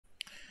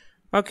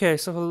Okay,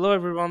 so hello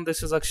everyone,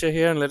 this is Akshay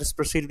here and let us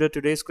proceed with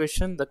today's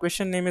question. The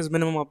question name is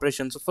minimum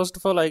operation. So first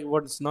of all, I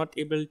was not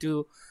able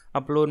to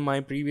upload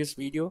my previous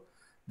video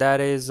that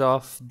is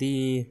of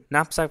the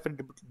knapsack with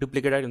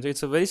duplicate items. So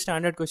it's a very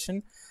standard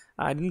question.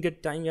 I didn't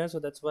get time here, so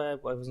that's why I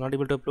was not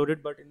able to upload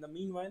it. But in the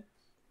meanwhile,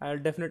 I'll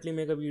definitely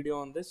make a video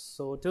on this.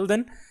 So till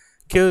then,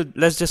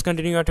 let's just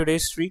continue our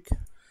today's streak.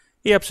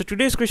 Yep, so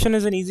today's question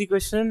is an easy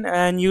question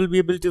and you'll be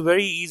able to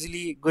very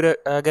easily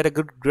get a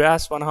good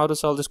grasp on how to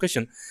solve this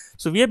question.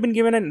 So we have been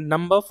given a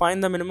number,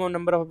 find the minimum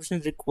number of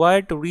operations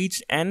required to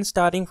reach n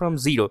starting from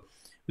 0.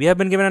 We have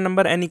been given a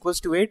number n equals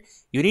to 8.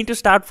 You need to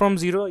start from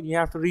 0, you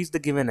have to reach the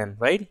given n,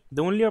 right?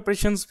 The only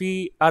operations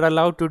we are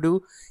allowed to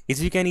do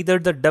is you can either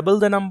double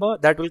the number,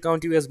 that will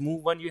count you as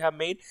move 1 you have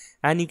made,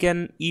 and you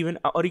can even,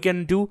 or you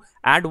can do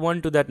add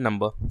 1 to that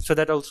number, so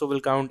that also will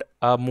count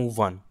move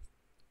 1,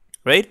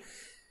 right?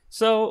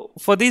 So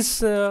for this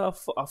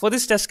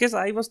test case,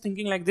 I was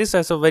thinking like this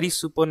as a very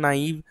super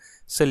naive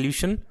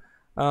solution,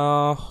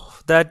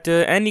 that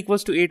n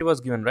equals to 8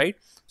 was given, right?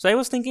 So I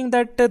was thinking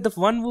that the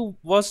one who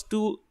was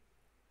to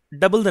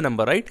double the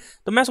number, right?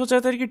 तो मैं सोच रहा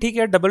था कि ठीक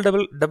है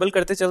double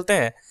करते चलते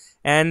हैं,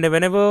 and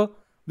whenever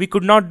we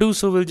could not do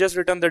so, we'll just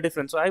return the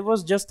difference. So I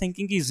was just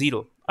thinking कि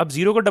 0. अब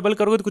 0 को double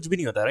करोगे तो कुछ भी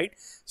नहीं होता, right?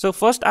 So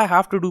first I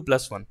have to do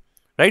 +1,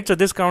 right? So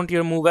this count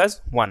here move as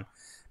 1.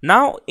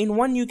 Now in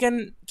 1 you can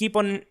keep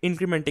on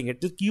incrementing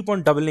it, just keep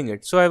on doubling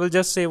it. So I will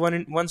just say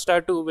 1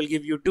 star 2 will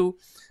give you 2,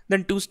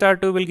 then 2 star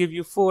 2 will give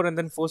you 4, and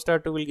then 4 star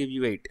 2 will give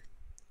you 8,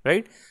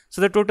 right?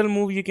 So the total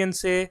move you can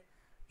say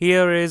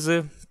here is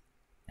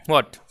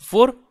what,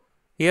 4.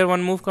 Here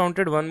one move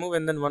counted, one move,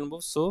 and then one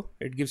move, so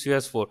it gives you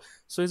as 4.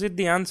 So is it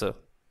the answer?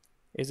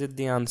 Is it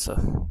the answer?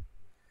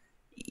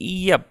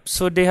 Yep,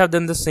 so they have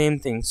done the same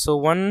thing. So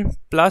 1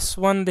 plus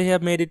 1 they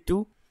have made it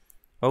 2.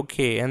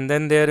 Okay, and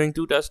then they are doing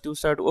 2 plus 2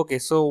 star 2. Okay,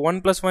 so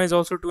 1 plus 1 is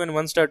also 2 and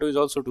 1 star 2 is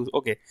also 2.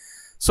 Okay,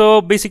 so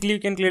basically you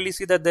can clearly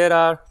see that there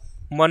are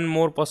one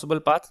more possible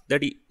path,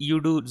 that you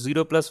do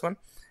 0 plus 1,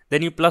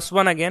 then you plus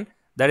 1 again,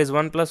 that is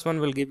 1 plus 1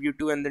 will give you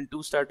 2, and then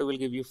 2 star 2 will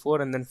give you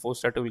 4, and then 4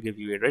 star 2 will give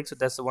you 8, right? So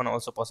that's the one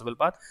also possible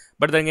path,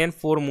 but then again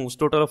 4 moves,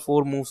 total of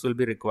 4 moves will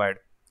be required,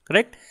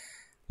 correct?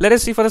 Let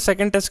us see for the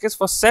second test case.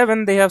 For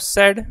 7 they have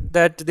said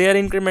that they are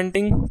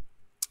incrementing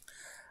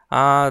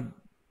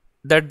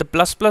that the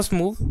plus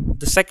move,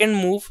 the second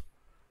move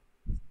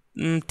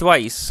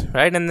twice,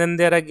 right? And then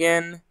there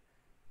again.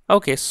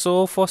 Okay,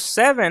 so for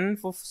 7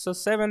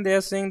 they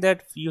are saying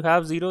that you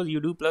have 0, you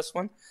do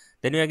 +1,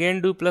 then you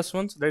again do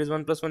 +1, so that is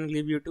 1 plus 1 will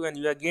give you 2, and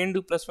you again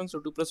do +1, so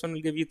 2 plus 1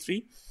 will give you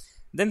 3,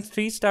 then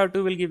 3 star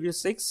 2 will give you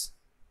 6,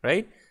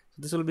 right?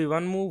 So this will be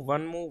one move,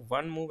 one move,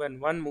 one move,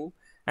 and one move,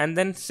 and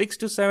then 6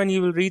 to 7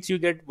 you will reach, you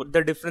get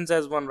the difference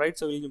as 1, right?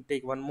 So you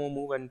take one more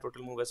move and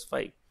total move as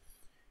 5,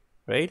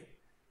 right?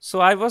 So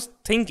I was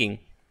thinking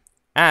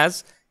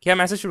as कि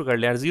हम ऐसे शुरू कर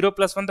ले यार, 0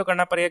 plus 1 तो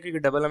करना पड़ेगा क्योंकि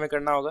डबल हमें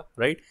करना होगा,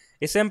 राइट?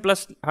 इसे हम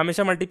प्लस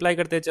हमेशा मल्टीप्लाई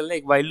करते चल रहे,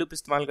 एक वाइल लूप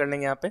इस्तेमाल कर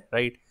लेंगे यहाँ पे,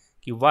 राइट?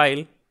 कि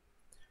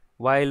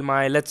while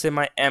my, let's say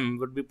my m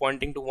would be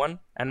pointing to 1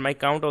 and my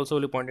count also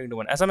will be pointing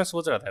to 1, ऐसा मैं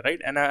सोच रहा था,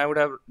 right? And I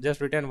would have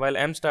just written while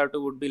m star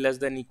 2 would be less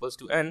than equals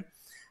to n,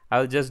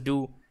 I'll just do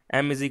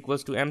m is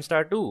equals to m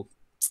star 2,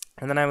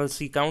 and then I will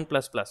see count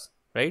plus plus,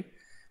 right?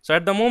 So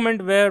at the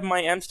moment where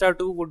my m star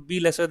 2 would be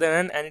lesser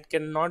than n and it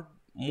cannot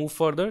move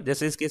further,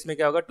 जैसे इस case में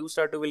क्या होगा, 2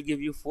 star 2 will give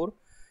you 4,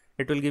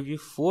 it will give you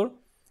 4,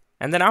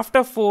 and then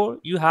after 4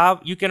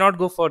 you cannot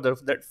go further,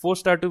 that 4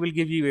 star 2 will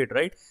give you 8,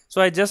 right?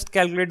 So I just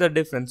calculate the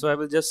difference, so I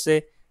will just say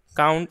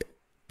count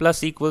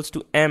plus equals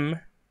to m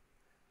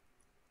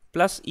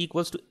plus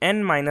equals to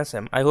n minus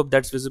m. I hope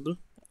that's visible.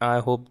 I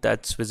hope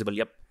that's visible.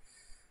 Yep.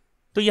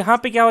 तो यहाँ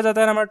पे क्या हो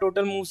जाता है हमारा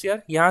total moves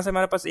यार, यहाँ से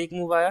हमारे पास एक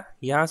मूव आया,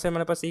 यहाँ से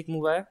हमारे पास एक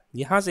मूव आया,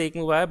 यहाँ से एक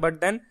मूव आया,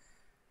 but then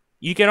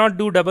you cannot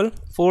do double,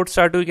 4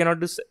 star 2 you cannot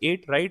do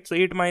 8, right? So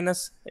 8 minus,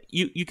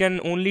 you can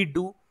only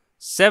do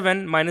 7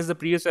 minus the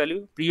previous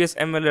value, previous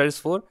m value is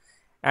 4,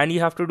 and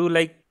you have to do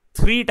like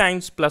 3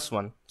 times plus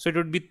 1, so it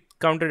would be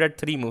counted at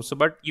 3 moves. So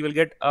but you will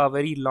get a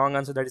very long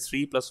answer, that is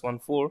 3 plus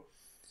 1 4,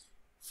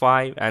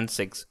 5 and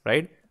 6,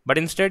 right?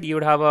 But instead you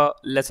would have a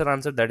lesser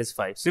answer, that is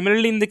 5.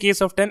 Similarly in the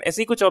case of 10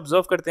 ऐसे ही कुछ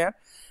observe करते हैं,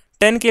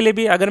 10 के लिए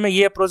भी अगर मैं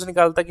ये approach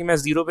निकालता कि मैं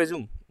 0 पे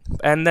जाऊँ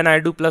and then I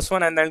do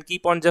 +1 and then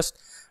keep on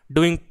just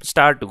doing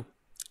star 2,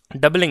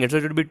 doubling it, so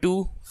it would be 2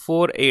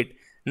 4 8.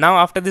 Now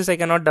after this I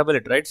cannot double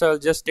it, right? So I'll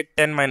just take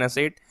 10 minus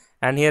 8,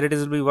 and here it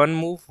will be one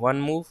move,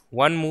 one move,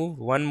 one move,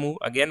 one move,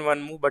 again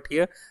one move, but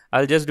here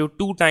I'll just do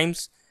 2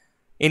 times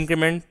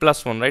increment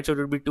plus 1, right? So it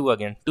will be 2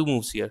 again, 2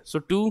 moves here, so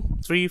 2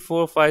 3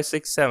 4 5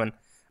 6 7.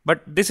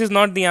 But this is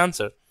not the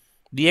answer.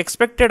 The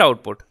expected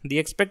output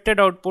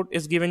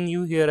is given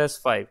you here as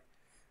 5,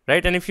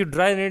 right? And if you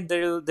try it,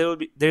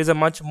 there is a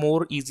much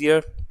more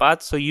easier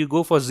path. So you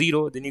go for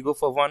 0, then you go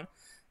for 1,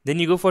 then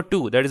you go for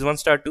 2, that is 1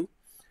 star 2,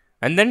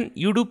 and then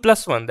you do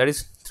 +1, that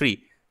is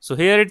 3. So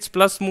here it's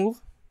plus move,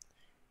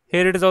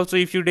 here it is also,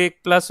 if you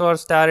take plus or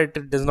star,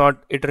 it does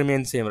not, it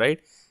remains same, right?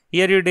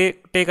 Here you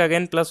take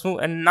again plus move,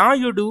 and now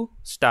you do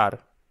star,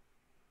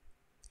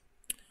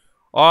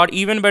 or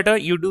even better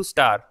you do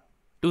star,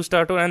 2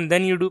 star 2, and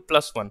then you do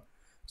 +1.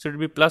 So it would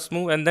be plus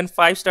move, and then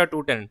 5 star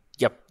 2 10.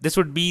 Yep, this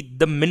would be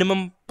the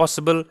minimum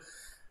possible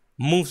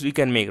moves we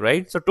can make,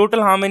 right? So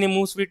total how many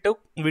moves we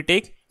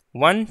take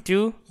 1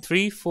 2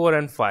 3 4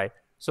 and 5.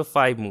 So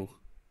 5 move,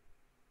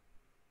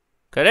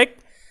 correct.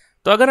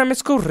 तो अगर हम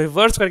इसको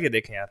reverse करके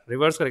देखें यार,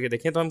 reverse करके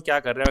देखें तो हम क्या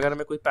कर रहे हैं, अगर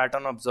हमें कोई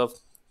पैटर्न ऑब्जर्व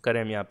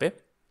करें हम यहाँ पे.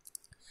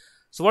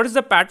 So what is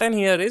the pattern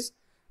here is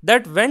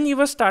that when you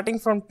were starting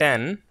from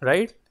 10,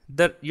 right,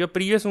 your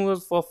previous move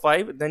was for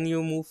 5, then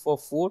you move for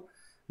 4,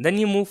 then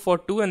you move for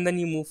 2, and then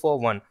you move for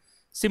 1.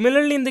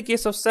 Similarly, in the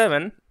case of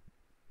 7,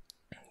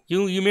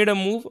 you made a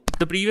move,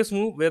 the previous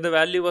move where the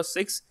value was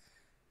 6,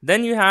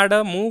 then you had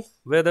a move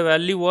where the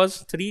value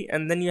was 3,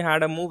 and then you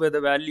had a move where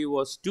the value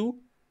was 2,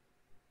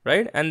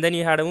 right, and then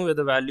you had a move where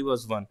the value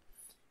was 1.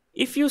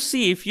 If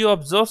you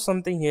observe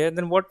something here,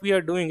 then what we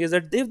are doing is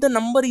that if the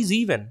number is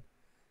even,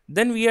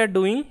 then we are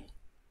doing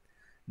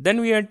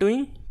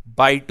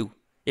by 2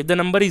 if the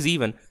number is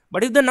even,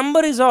 but if the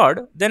number is odd,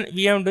 then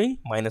we are doing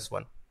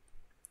 -1,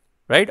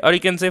 right? Or you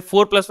can say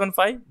 4 plus 1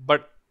 5,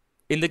 but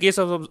in the case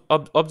of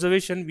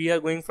observation we are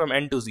going from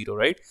n to 0,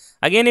 right?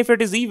 Again, if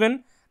it is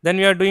even, then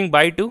we are doing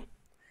by 2,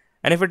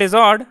 and if it is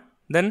odd,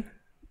 then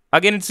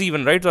again it's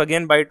even, right? So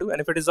again by 2,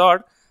 and if it is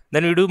odd,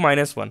 then we do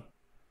 -1,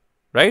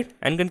 right?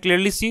 And you can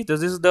clearly see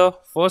this is the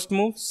first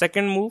move,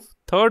 second move,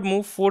 third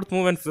move, fourth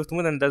move, and fifth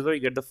move, and that's where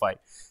you get the 5.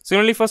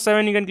 Similarly for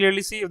 7, you can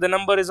clearly see if the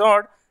number is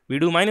odd,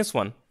 we do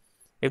 -1.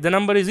 If the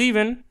number is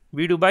even,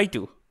 we do by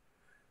 2,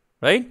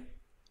 right?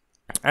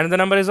 And if the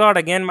number is odd,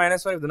 again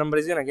 -1. If the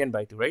number is even, again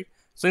by 2, right?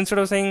 So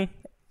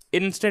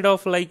instead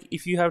of like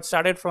if you have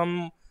started from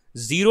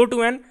 0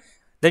 to n,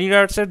 then you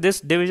have said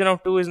this division of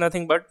 2 is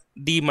nothing but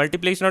the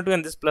multiplication of 2,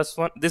 and this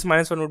 +1, this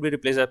 -1 would be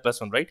replaced as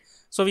 +1, right?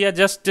 So we are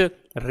just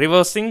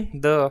reversing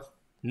the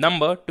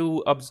number to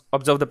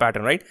observe the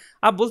pattern, right?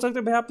 आप बोल सकते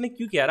हो भाई आपने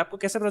क्यों किया यार, आपको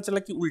कैसे पता चला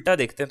कि उल्टा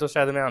देखते हैं तो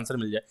शायद हमें आंसर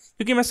मिल जाए.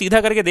 क्योंकि मैं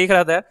सीधा करके देख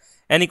रहा था यार,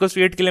 n =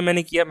 8 के लिए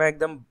मैंने किया, मैं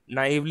एकदम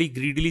नाइवली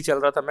ग्रीडीली चल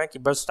रहा था मैं कि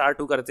बस स्टार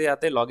 2 करते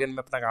आते logn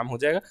में अपना काम हो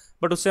जाएगा,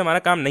 बट उससे हमारा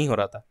काम नहीं हो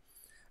रहा था,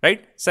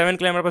 राइट? 7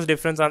 के लिए हमारे पास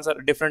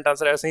डिफरेंट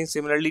आंसर ऐसे ही.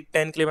 सिमिलरली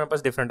 10 के लिए हमारे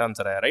पास डिफरेंट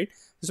आंसर आया, राइट?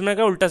 इसमें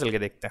कहा उल्टा चल के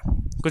देखते हैं,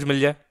 कुछ मिल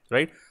जाए,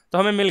 राइट? तो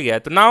हमें मिल गया है.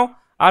 तो now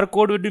our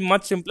code would be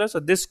much simpler. So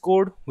this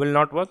code will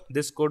not work,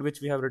 this code which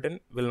we have written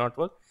will not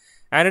work,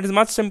 and it is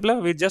much simpler.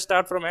 We just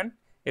start from n.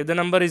 If the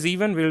number is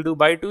even, we will do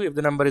by 2. If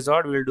the number is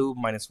odd, we will do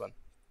 -1.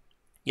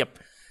 Yep.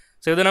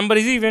 So if the number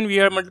is even, we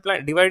are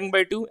dividing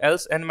by 2,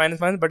 else n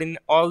 -1. But in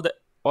all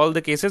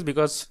the cases,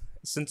 because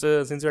since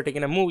we are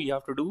taking a move, you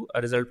have to do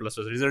a result plus.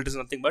 So the result is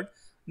nothing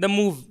but the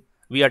move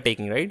we are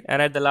taking, right?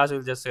 And at the last,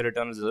 we'll just say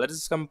return result. Let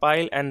us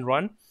compile and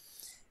run.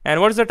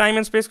 And what is the time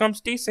and space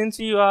complexity? Since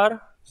you are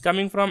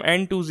coming from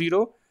n to 0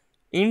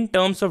 in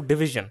terms of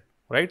division,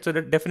 right? So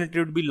that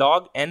definitely would be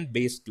log n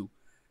base 2.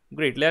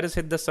 Great. Let us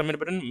hit the submit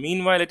button.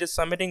 Meanwhile, it is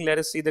submitting. Let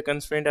us see the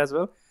constraint as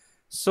well.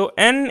 So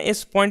n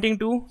is pointing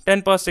to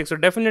 10 power 6. So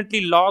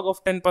definitely log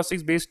of 10 power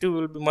 6 base 2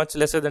 will be much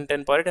lesser than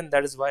 10 power 8, and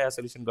that is why our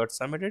solution got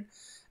submitted.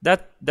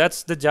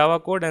 That's the Java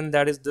code, and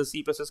that is the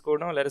C++ code.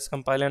 Now let us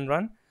compile and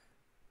run.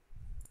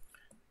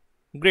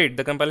 Great.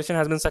 The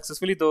compilation has been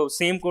successfully. The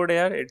same code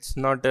here. It's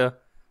not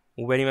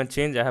very much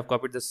change. I have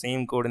copied the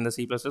same code in the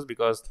C++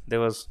 because there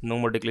was no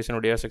more declaration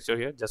of data structure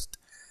here, just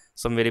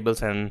some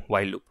variables and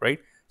while loop, right?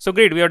 So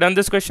great, we have done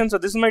this question. So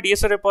this is my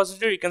DSR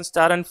repository. You can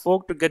start and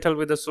fork to get help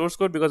with the source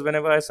code, because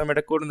whenever I submit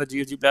a code on the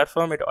GFG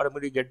platform, it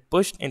automatically get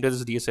pushed into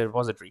this DSR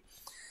repository.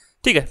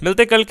 ठीक है,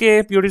 मिलते कल के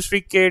POTD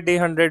streak के day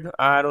 100.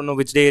 I don't know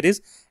which day it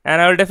is,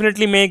 and I will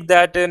definitely make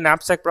that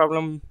knapsack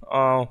problem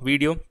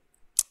video.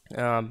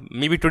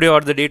 Maybe today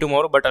or the day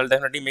tomorrow, but I'll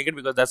definitely make it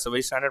because that's a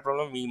very standard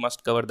problem. We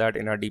must cover that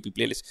in our DP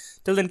playlist.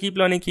 Till then, keep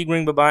learning, keep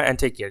growing. Bye bye,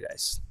 and take care,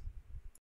 guys.